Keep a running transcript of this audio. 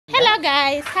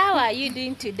guys, how are you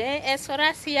doing today? As for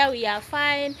us here, we are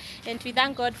fine, and we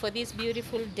thank God for this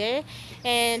beautiful day.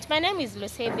 And my name is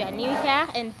Lucia, new here,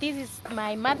 and this is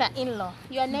my mother-in-law.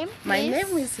 Your name, please? My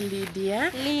name is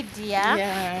Lydia. Lydia.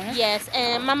 Yeah. Yes,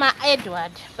 and Mama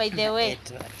Edward, by the way.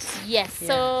 Edward. Yes, Yeah.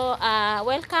 so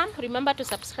welcome. Remember to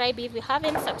subscribe if you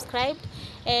haven't subscribed.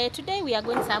 Today we are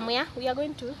going somewhere. We are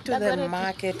going to the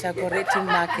market, Dagoretti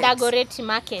Market. Dagoretti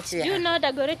Market. Yeah. Do you know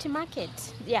Dagoretti Market?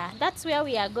 Yeah, that's where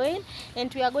we are going,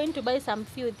 and we are going to buy some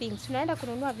few things. Tunaenda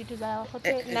kununua vitu za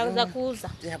hotel na za kuuza.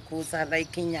 Ya kuuza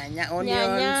like nyanya,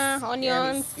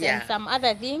 onions, yeah. and some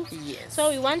other things. Yes. So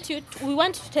we want to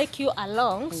take you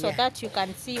along so that you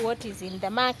can see what is in the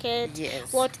market,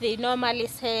 yes. what they normally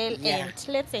sell, Yeah. and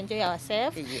let's enjoy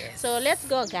ourselves. Yes. So let's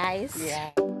go, guys.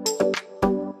 Yeah.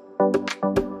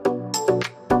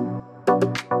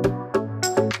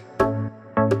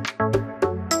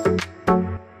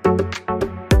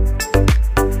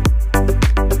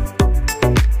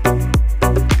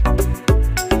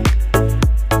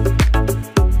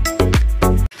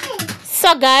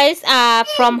 So guys,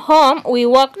 from home we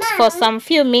walked for some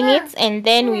few minutes, and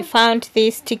then we found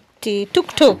this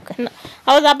tuk-tuk.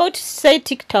 I was about to say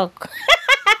TikTok.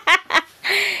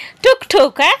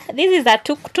 Tuk-tuk, this is a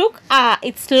tuk-tuk.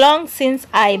 It's long since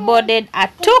I boarded a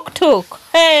tuk-tuk.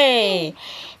 Hey,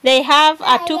 they have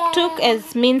a tuk-tuk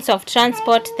as means of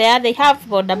transport there. They have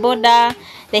boda,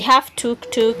 they have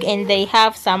tuk-tuk, and they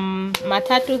have some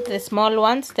matatu, the small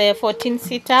ones, the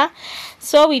 14-seater.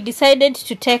 So we decided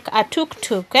to take a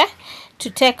tuk-tuk to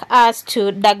take us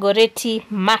to Dagoretti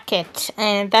Market,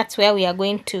 and that's where we are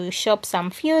going to shop some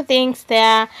few things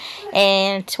there.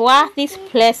 And wow, this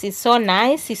place is so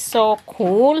nice, it's so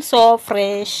cool, so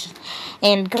fresh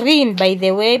and green, by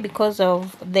the way, because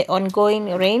of the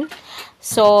ongoing rain.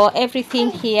 So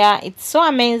everything here, it's so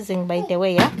amazing, by the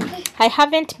way. I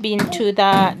haven't been to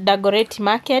the Dagoretti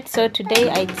Market, so today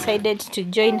I decided to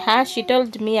join her. She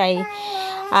told me I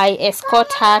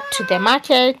escort her to the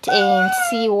market and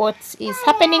see what is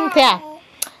happening there.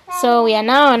 So we are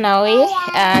now on our way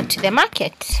to the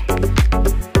market.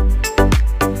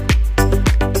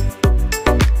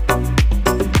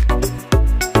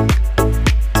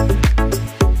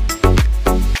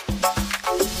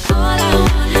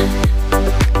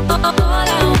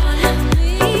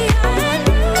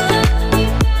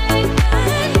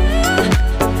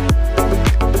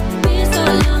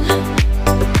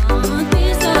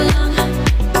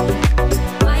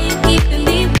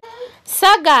 So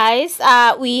guys,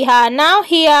 we are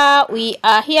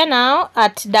here now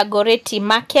at Dagoretti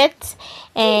Market,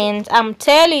 and I'm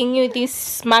telling you,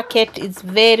 this market is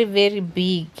very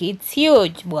big. It's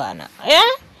huge, bwana. Yeah,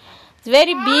 it's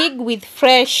very big, with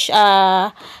fresh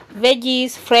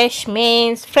veggies, fresh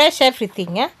meats, fresh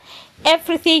everything. Yeah,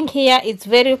 everything here is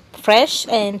very fresh,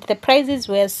 and the prices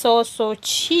were so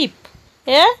cheap.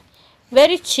 Yeah,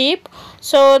 very cheap.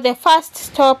 So the first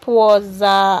stop was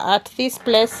at this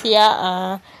place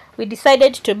here. We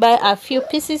decided to buy a few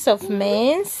pieces of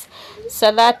maize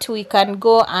so that we can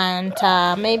go and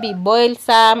maybe boil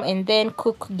some and then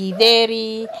cook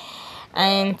githeri.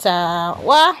 And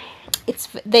wow,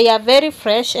 they are very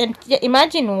fresh. And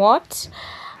imagine what,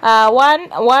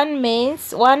 one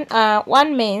maize,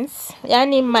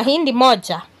 yani mahindi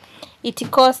moja, it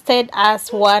costed us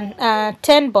 10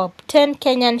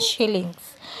 Kenyan shillings.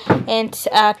 And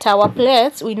at our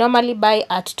place we normally buy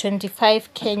at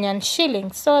 25 Kenyan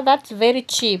shillings, so that's very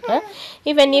cheap.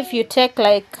 Even if you take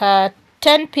like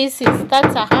 10 pieces,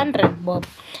 that's 100 bob,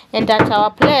 and at our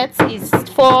place is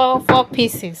four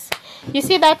pieces. You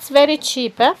see, that's very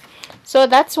cheap. So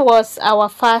that was our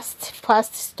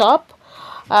first stop.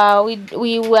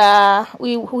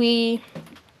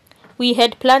 We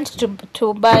had planned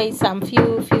to buy some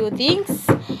few things,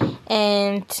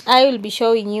 and I will be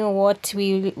showing you what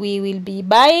we will be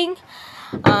buying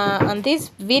on this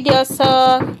video.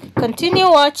 So continue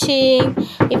watching.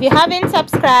 If you haven't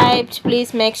subscribed,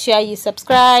 please make sure you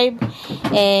subscribe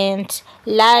and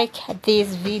like this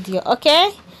video.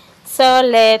 Okay, so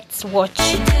let's watch.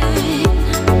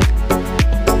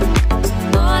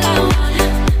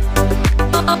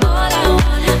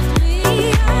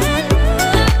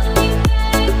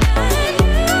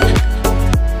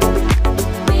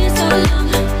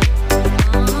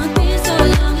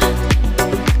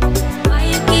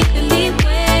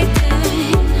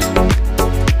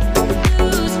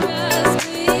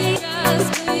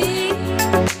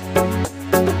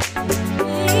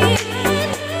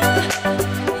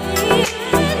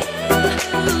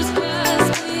 Lose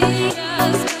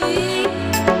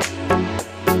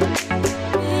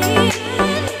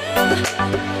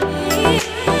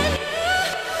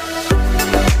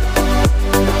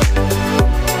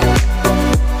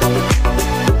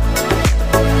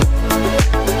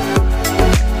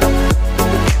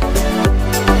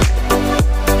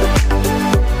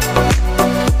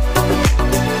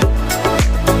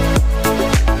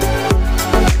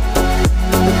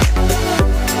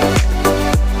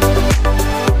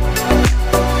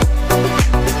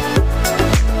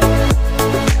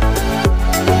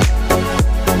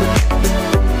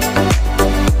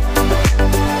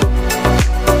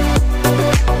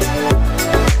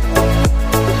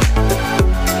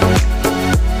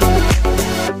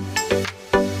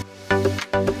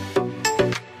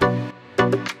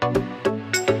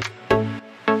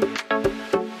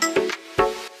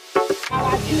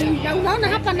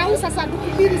hapa nauza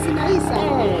sanduku 2 zinaisha.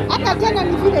 Hata jana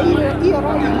ni vile hiyo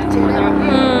roho ilichelewa.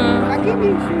 Lakini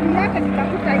usuri yake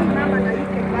nikakuta hii mama na ile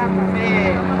baba. Mama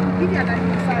mwingine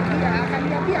ananisaidia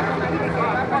akaniambia kuna ile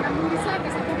baba na nilisaka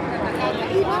sababu nataka.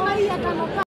 Hii mama hii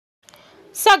atanopa.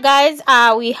 So guys,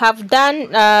 we have done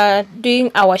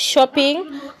doing our shopping.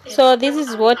 So this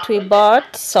is what we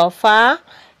bought so far,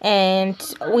 and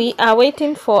we are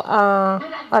waiting for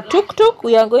a tuk-tuk.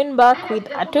 We are going back with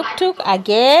a tuk-tuk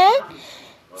again.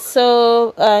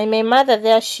 So my mother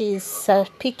there, she's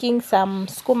picking some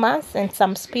skumas and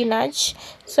some spinach.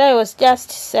 So I was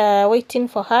just waiting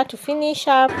for her to finish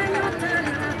up.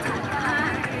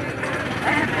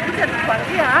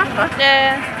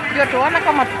 Ndio tuone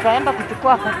kama tutaenda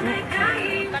kuchukua katu.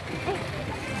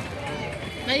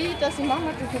 Na hii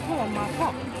itasimama tuchukue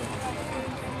makaa.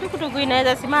 Tukutuku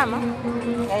inaweza simama?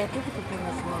 Tukutuku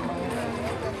inasimama.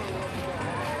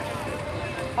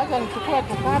 Acha nichukue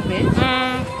tukabe.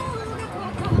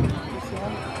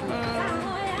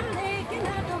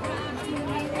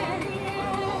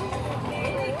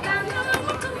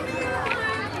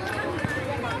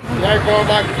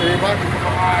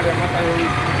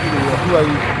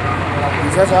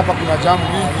 Sasa hapa kuna jamu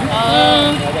nyingi.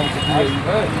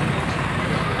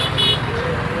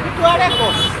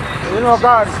 Ino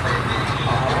gari.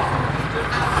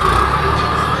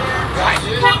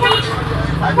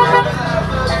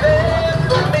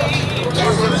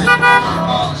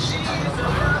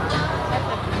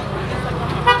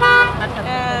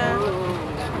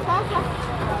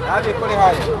 Hadi kule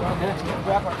haya.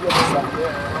 Hapa pia sasa.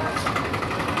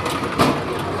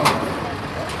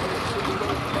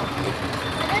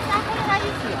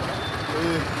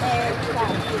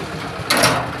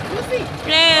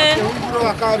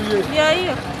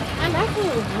 Hiyo. Alafu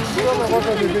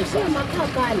makaa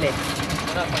pale.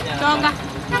 Tonga.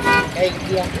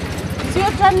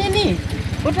 Sio kwa nini?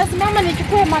 Utasimama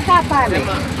nichukue makaa pale.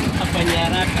 Afanye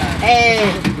haraka.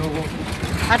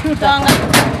 Hatutonga.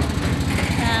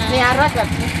 Ni haraka tu.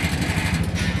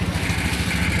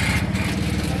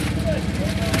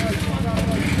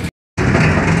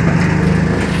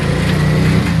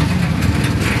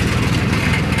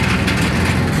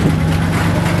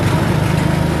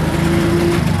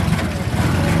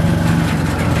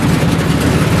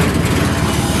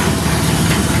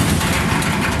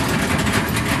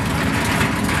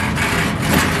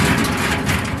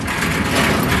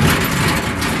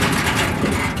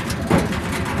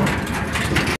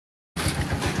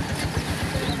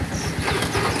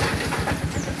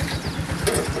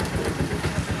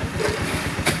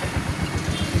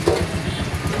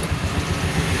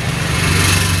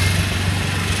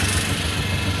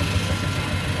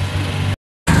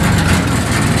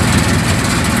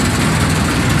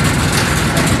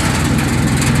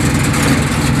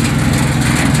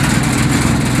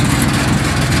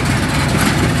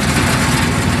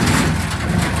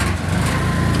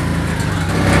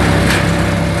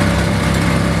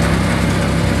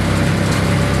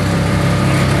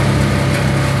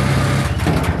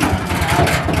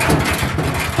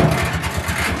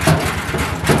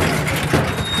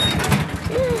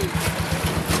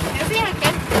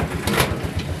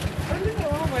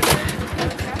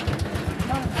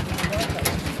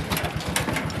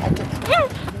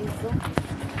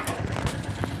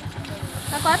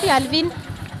 Wapi Alvin?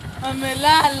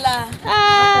 Amelala.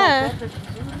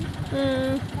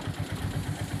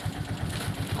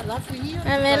 Alafu hiyo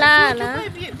Amelala.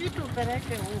 Vitu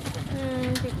peleke huko.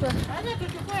 Chukua. Acha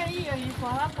tuchukue hiyo iko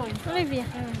hapo. Olivia.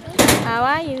 How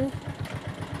are you?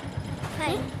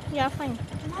 Hi. You are fine.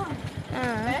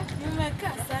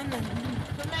 Nimekaa sana.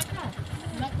 Tumekaa.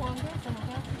 Na kuongeza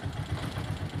mkate.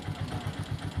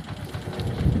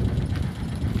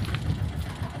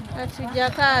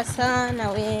 Hatujakaa sana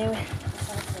wewe.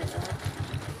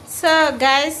 So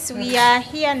guys, we are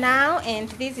here now and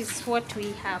this is what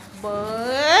we have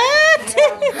bought.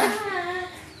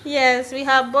 Yes, we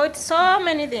have bought so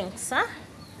many things, huh?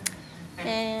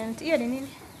 And hiyo ni nini?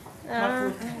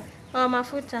 Oh,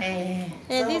 mafuta.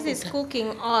 And this is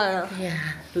cooking oil. Yeah.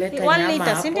 1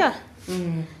 liter, sindio?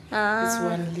 It's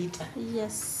 1 liter.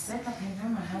 Yes.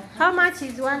 How much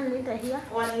is 1 liter here?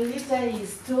 1 liter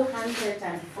is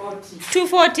 240.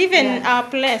 240, even our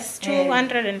place,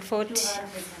 240.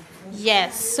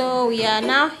 Yes, so we are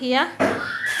now here.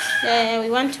 We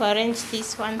want to arrange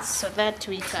these ones so that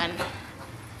we can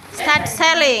start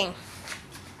selling.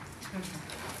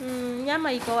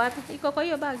 Nyama iko wapi? Iko kwa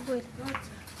hiyo bag kweli?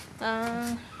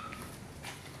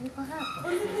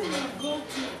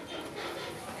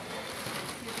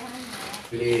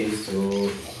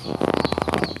 Leso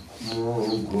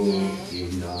Mungu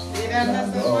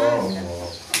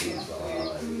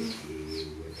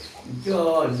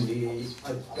Johnny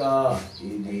Atta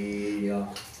Idia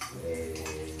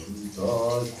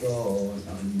Toto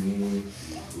Nani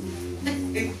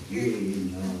Nani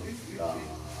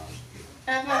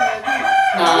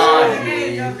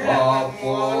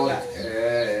Papo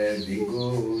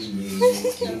Biguni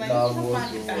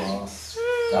Kikamotua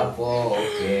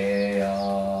Tapokea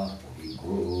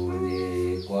Biguni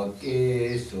Kwa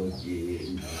Keso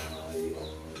Jina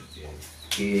Yote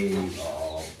Kila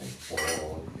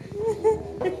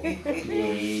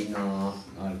Nina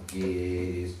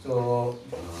Narkiso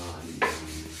Nani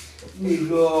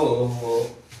Niloho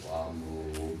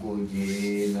Wamugu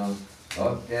Jina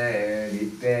Ote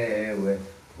Lipewe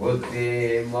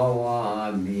Ote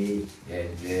Mawami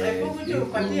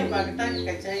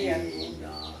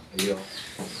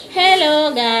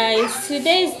Hello guys,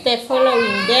 today is the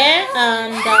following day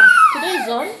and today is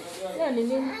on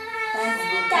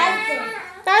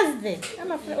Thursday.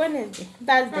 Wednesday.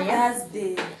 Thursday. Yeah?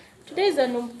 Thursday. Today is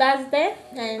on Thursday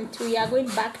and we are going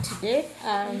back today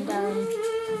and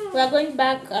we are going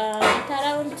back at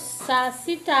around saa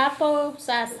sita hapo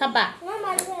saa saba.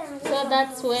 So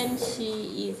that's when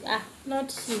she is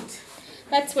not she.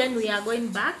 That's when we are going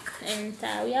back and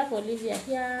we have Olivia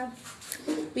here.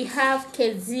 We have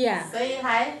Kezia. Say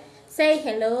hi. Say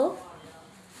hello.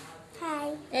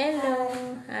 Hi.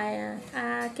 Hello.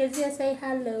 Hi. Kezia, say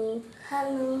hello.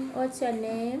 Hello. What's your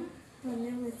name? My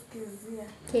name is Kezia.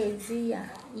 Kezia.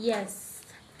 Yes.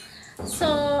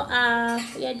 So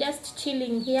we are just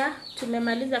chilling here.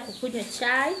 Tumemaliza kukunywa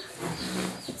chai.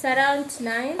 It's around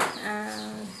 9.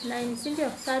 9 sindio?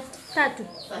 3.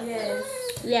 Yes.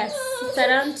 Yes. It's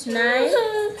around 9.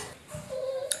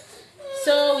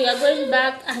 So we are going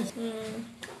back.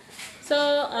 So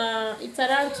it's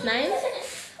around 9.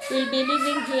 We'll be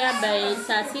leaving here by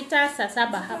saa sita, saa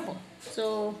saba hapo.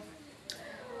 So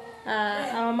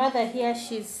our mother here,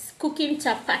 she's cooking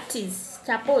chapos.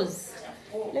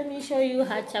 Let me show you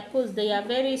her chapos. They are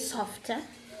very soft,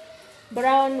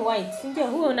 brown white. Sindio,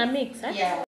 who una mix?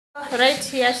 Yeah. Right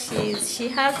here, she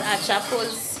has her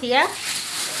chapos here.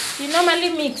 You normally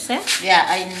mix, Yeah,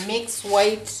 I mix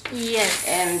white Yes.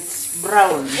 and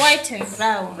brown. White and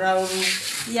brown. Brown.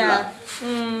 Yeah.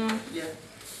 Yeah.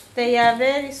 They are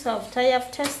very soft. I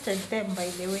have tested them, by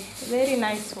the way. Very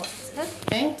nice ones.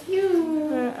 Thank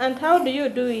you. And how do you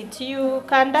do it? You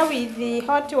kanda with the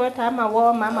hot water, ama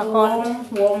warm, ama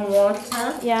cold? Warm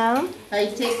water. Yeah. I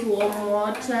take warm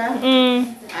water.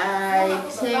 I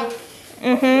take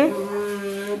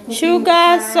cooking Sugar,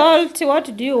 fat. salt,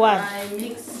 what do you want? I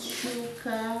mix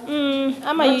sugar.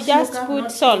 Ama Not you just sugar, put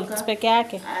not salt sugar. peke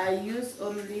yake? I use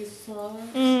only salt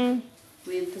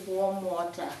with warm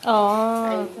water. I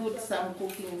Oh. put some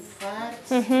cooking fat.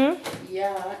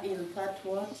 Yeah, in that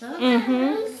water.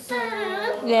 So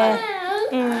Yeah.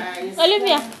 I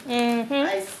Olivia.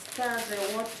 I stir the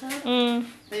water.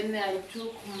 Then I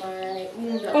took my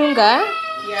unga. Unga.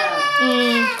 Yeah.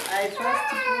 I first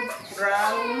put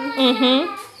brown.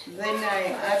 Then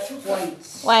I add white.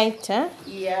 White, huh?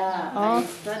 Yeah. I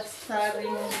start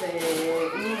stirring the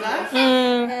unga.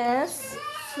 Yes.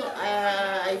 So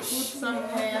I put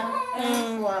somewhere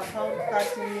for about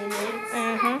 30 minutes.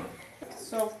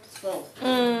 Soft.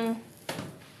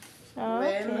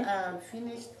 When I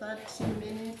finish 30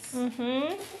 minutes,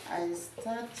 I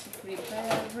start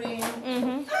preparing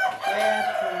where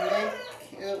to make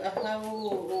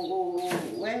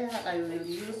where I will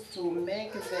use to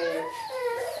make the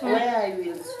where I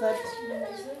will start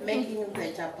making the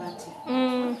chapati.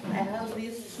 I have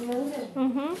this tool.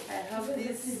 I have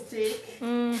this stick.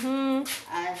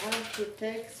 I have to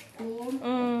take spoon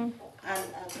and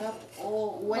a cup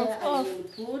where I will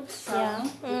put some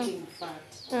cooking fat.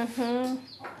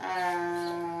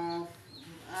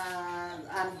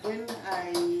 And then I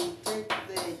take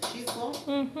the chico.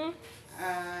 I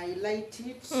light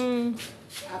it.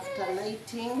 After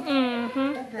lighting,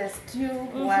 the stew,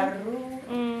 waru,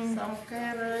 some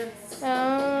carrots,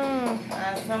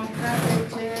 some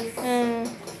cabbages,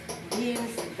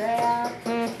 beans there.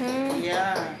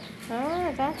 Yeah.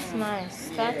 Oh, that's nice.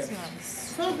 That's nice.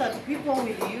 So that people will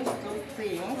use those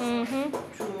things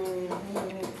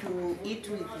to eat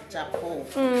with chapo.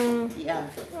 Yeah.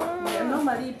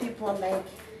 Normally people like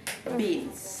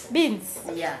beans. Beans.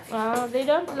 Yeah. Oh, they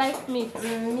don't like meat.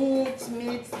 Meat,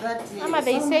 that is. Mama,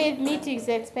 they say meat is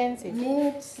expensive.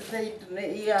 Meat,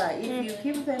 if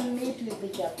you give them meat with the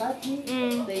chapati,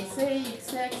 they say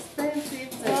it's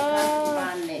expensive, they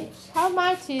can't manage. How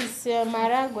much is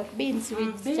maragwe beans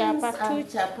with Beans chapati? and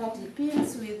chapati.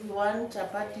 Beans with one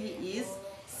chapati is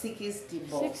 60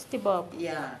 bob. 60 bob.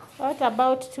 Yeah. What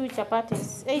about 2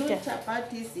 chapatis? 80. 2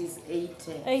 chapatis is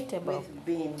 80. 80 bob. With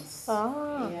beans.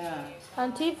 Ah. Yeah.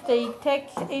 And if they take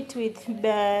it with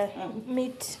the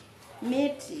meat?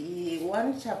 Meat,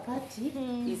 1 chapati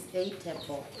is 80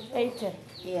 bob. 80.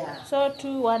 Yeah. So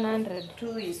 2 100.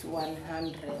 2 is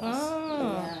 100. Ah.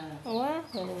 Yeah. Wow.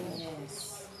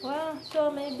 Yes. Well,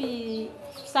 so maybe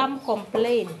some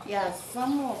complain. Yeah,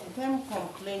 some of them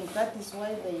complain. That is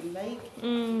why they like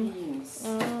beans.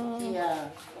 Yeah.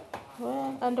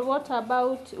 Well, and what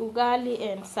about ugali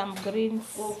and some greens?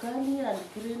 Ugali and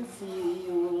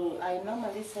greens, I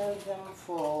normally sell them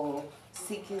for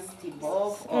 60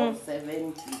 bob or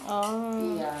 70.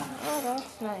 Oh. Yeah. Oh,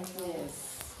 that's nice.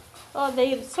 Yes. Oh,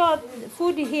 so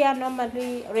food here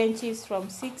normally ranges from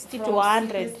 60 to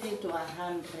 100. 60 to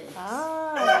 100.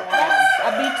 Ah, that's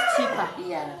a bit cheaper.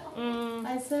 Yeah.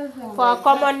 I sell them For a like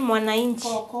common that. mwananchi.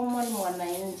 For common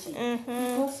mwananchi.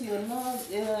 Because you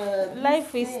know,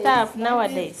 Life is tough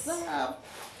nowadays.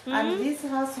 And this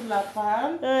hustler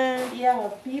farm, young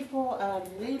people are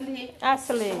really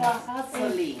Hustling.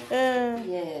 hustling.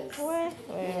 Yes.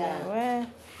 Yeah.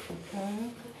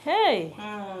 Hey,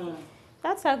 Mm.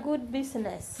 that's a good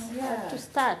business to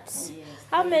start. Yes.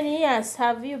 How many years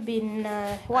have you been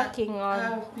working on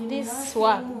I've been this working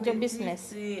work, your with business?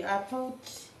 this, about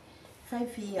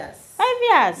 5 years. 5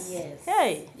 years? Yes.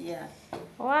 Hey. Yeah.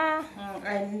 Wow.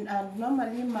 And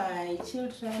normally my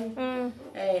children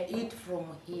eat from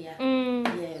here.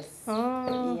 Yes.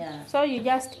 Oh. Yeah. So you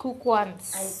just cook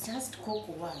once? I just cook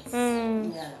once.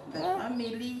 Yeah. The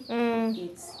family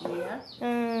eats here.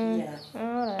 Yeah.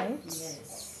 All right.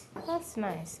 Yes. That's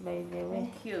nice, by the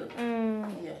way. Thank you.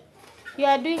 Yeah. You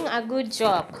are doing a good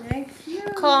job. Thank you.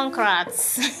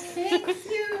 Congrats. Thank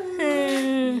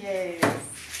you. Yes.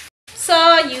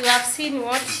 So you have seen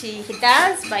what she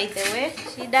does, by the way.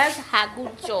 She does her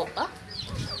good job.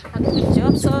 A good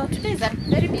job. So today is a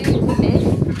very beautiful day.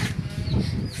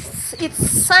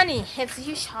 It's sunny as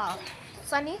usual.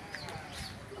 Sunny.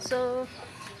 So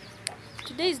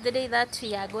today is the day that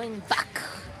we are going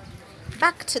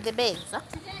back to the base.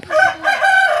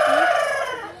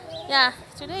 Yeah,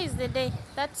 today is the day.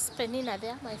 That's Penina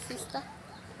there, my sister.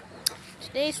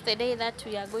 Today is the day that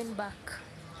we are going back.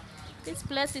 This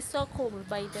place is so cool,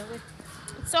 by the way.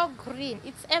 It's so green.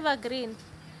 It's evergreen.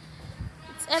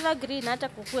 It's evergreen. Hata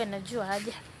kukue na jua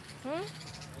aje.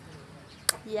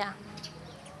 Yeah.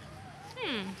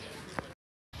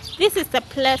 This is the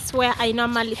place where I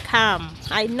normally come.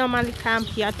 I normally come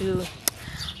here to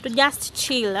just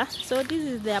chill. So this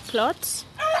is their plot.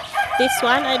 This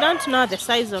one, I don't know the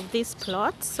size of this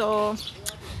plot. So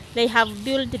they have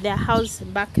built their house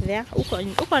back there. Uko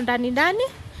ndani ndani.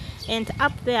 And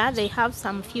up there they have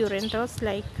some few rentals,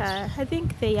 like I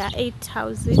think they are 8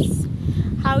 houses,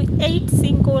 8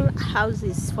 single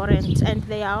houses for rent, and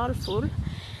they are all full.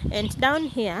 And down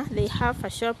here they have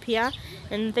a shop here,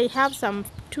 and they have some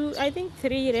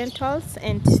 3 rentals,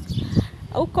 and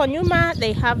uko nyuma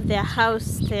they have their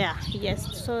house there.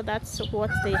 Yes, so that's what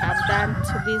they have done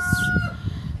to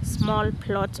this small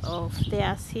plot of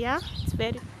theirs here. It's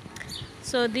very,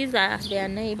 so these are their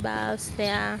neighbors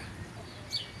there.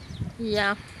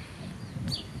 Yeah.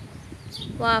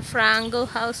 Frango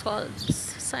households,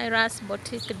 Cyrus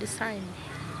boutique design,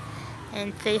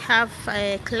 and they have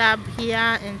a club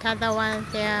here and other one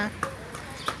there,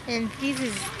 and this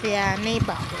is their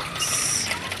neighborhood. This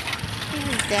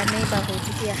is their neighborhood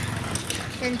here,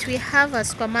 and we have a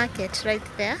supermarket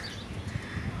right there.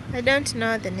 I don't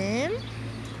know the name.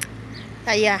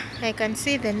 Yeah, I can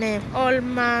see the name.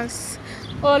 Almas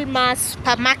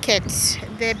Supermarket,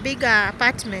 the bigger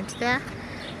apartment there.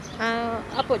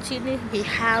 Hapo chini they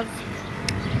have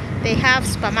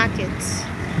supermarkets.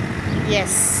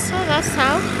 Yes, so that's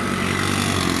how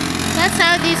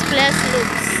this place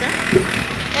looks.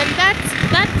 And that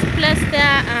place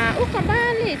there, uko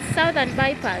mbali, it's Southern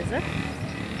Bypass.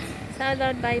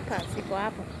 Southern Bypass iko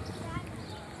hapo.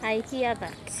 I hear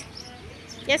that.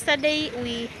 Yesterday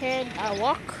we had a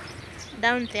walk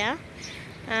down there.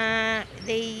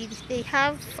 They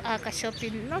have a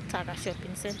shopping, not a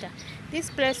shopping center. This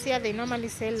place here, they normally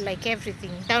sell like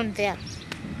everything down there.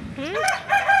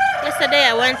 Yesterday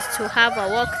I went to have a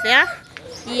walk there.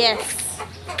 Yes.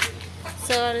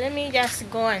 So let me just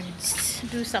go and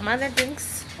do some other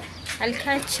things. I'll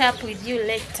catch up with you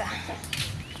later.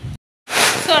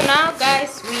 So now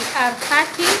guys, we are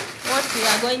packing what we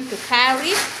are going to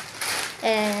carry,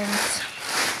 and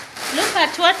look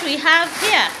at what we have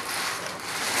here.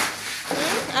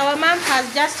 Our mom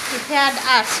has just prepared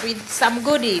us with some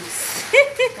goodies.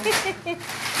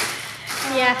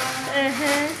 Yeah.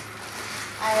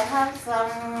 I have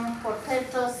some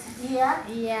potatoes here.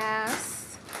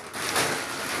 Yes.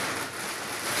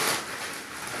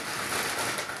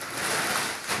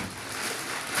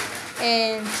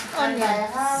 And And I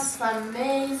onions. have some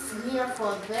maize here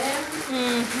for them.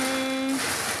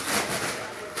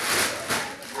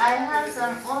 I have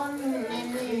some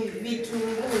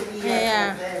vitunguu here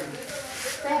Yeah. for them.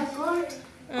 They're called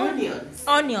onions.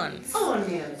 Onions.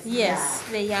 Onions. Yes,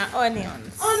 they are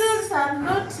onions. Yeah. Onions are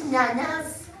not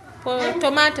nyanyas.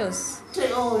 Tomatoes.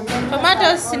 Nyanyas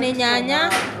Tomatoes are ni called nyanya,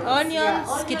 tomatoes. onions, Yeah, onions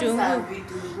are kitunguu.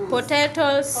 vitunguu.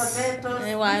 Potatoes. Potatoes,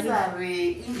 these waru. are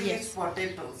English Yes.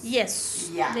 potatoes. Yes,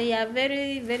 Yeah. they are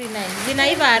very, very nice.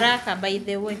 Zinaiva haraka, by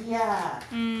the way. Yeah.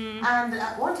 And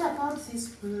what about this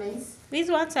maize? These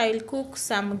ones I will cook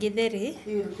some githeri,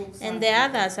 You will cook some. and the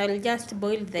others I will just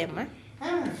boil them.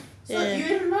 So you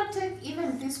will not take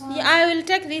even this one? Yeah, I will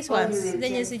take these Or you ones. will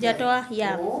Zenye take sijatoa, them?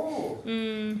 yeah. Oh.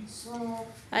 So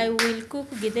I will cook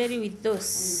githeri with those.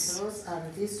 With those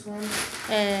and this one,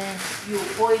 Uh, you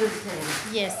boil them.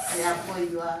 yes. They are for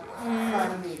your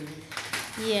family.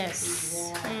 Yes.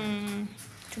 Yeah.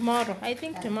 Tomorrow. I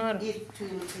think tomorrow. It will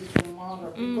be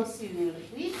tomorrow because you will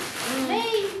eat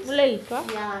late. Later.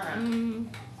 Yeah.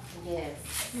 Yes.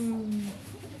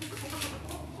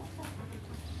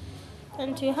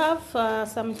 And you have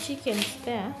some chickens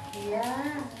there.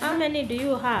 Yeah. How many do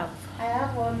you have? I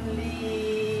have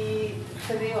only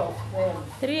 3 of them.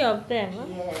 3 of them. Huh?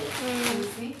 Yes. You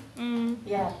see?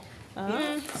 Yeah.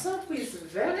 Soap is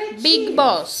very cheap. Big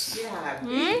Boss. Yeah,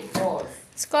 Big Boss.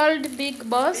 It's called Big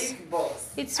Boss. Big Boss.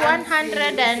 It's And 100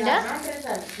 it's and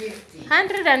 150.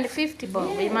 150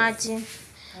 bob, imagine.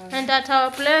 And at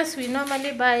our place we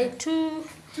normally buy two.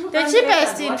 The 200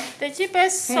 cheapest and what? the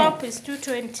cheapest soap is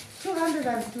 220.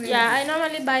 220. Yeah, I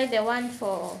normally buy the one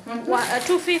for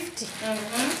 250.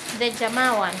 The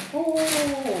Jama one. Oh,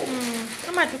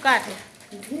 Kama tukate.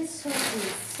 this soap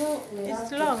is so we have It's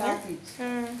to long, cut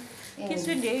eh? it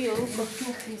Kisu ndio hiyo into huko.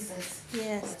 2 pieces.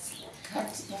 Yes.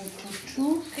 Cut into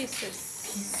 2 Pieces.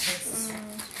 pieces.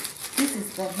 This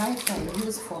is the knife I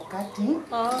use for cutting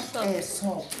Also.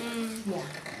 soap. Yeah.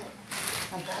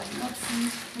 And I've not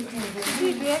finished putting the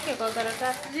Vitu yake kwa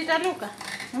karatasi. Zitanuka.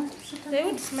 They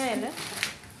would smell, eh?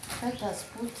 Let us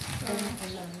put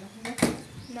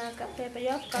Na kapepe. You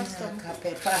have custom.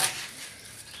 pepper.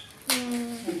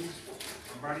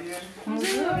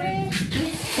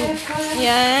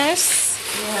 Yes.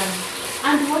 Yeah.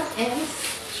 And what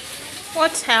else?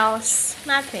 What else?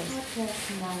 Nothing. What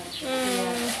else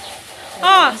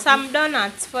now? Oh, some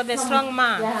donuts for the strong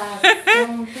man. Yeah,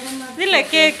 some donuts Zile for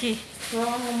the keki.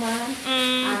 strong man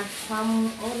and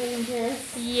some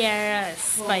oranges.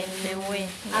 Yes, by the way.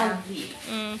 Yeah.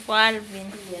 Alvi. For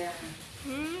Alvin. Yeah.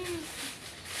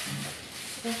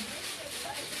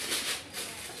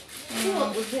 So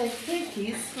the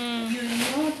cakes, you will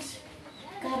not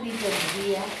carry them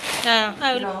here. Yeah,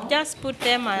 I will No. just put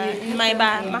them You in put my them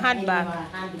bag, in my handbag. your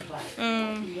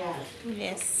handbag. Yeah.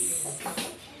 Yes.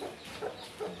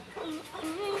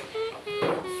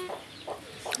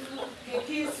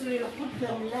 Cakes, we'll put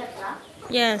them later.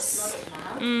 Yes.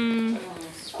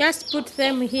 Just put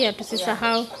them here to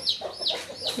sisahau.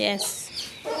 Yes.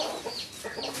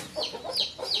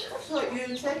 So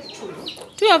you take 2.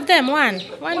 2 of them, one.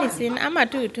 One is in ama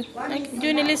two.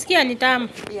 Juu nilisikia ni tamu.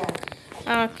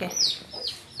 Yeah. Okay.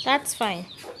 That's fine.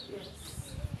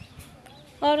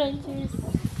 Oranges.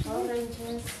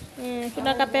 Oranges.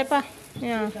 Kuna kapepa.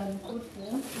 Yeah. You can put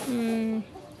them.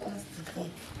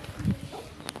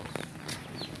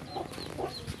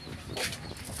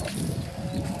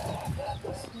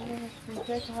 You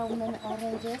take how many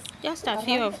oranges? Just a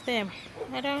few of them.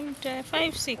 Around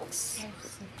 5, 6.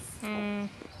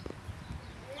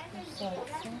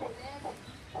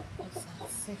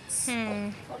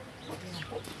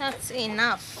 That's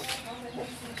enough.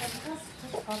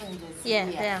 Oranges. Yeah,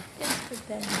 yeah. Just put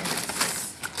them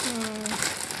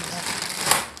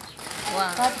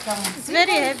Wow. It's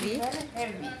very heavy. Very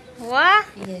heavy. What?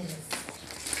 Yes.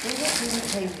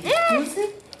 Very heavy. You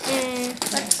see?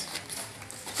 But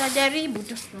tajaribu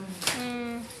tu.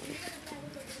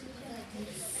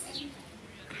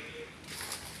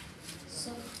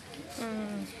 So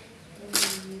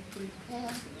we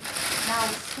prepare now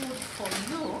food for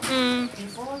you.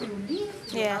 Before you leave,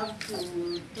 you Yeah. have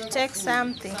to Take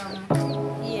something. some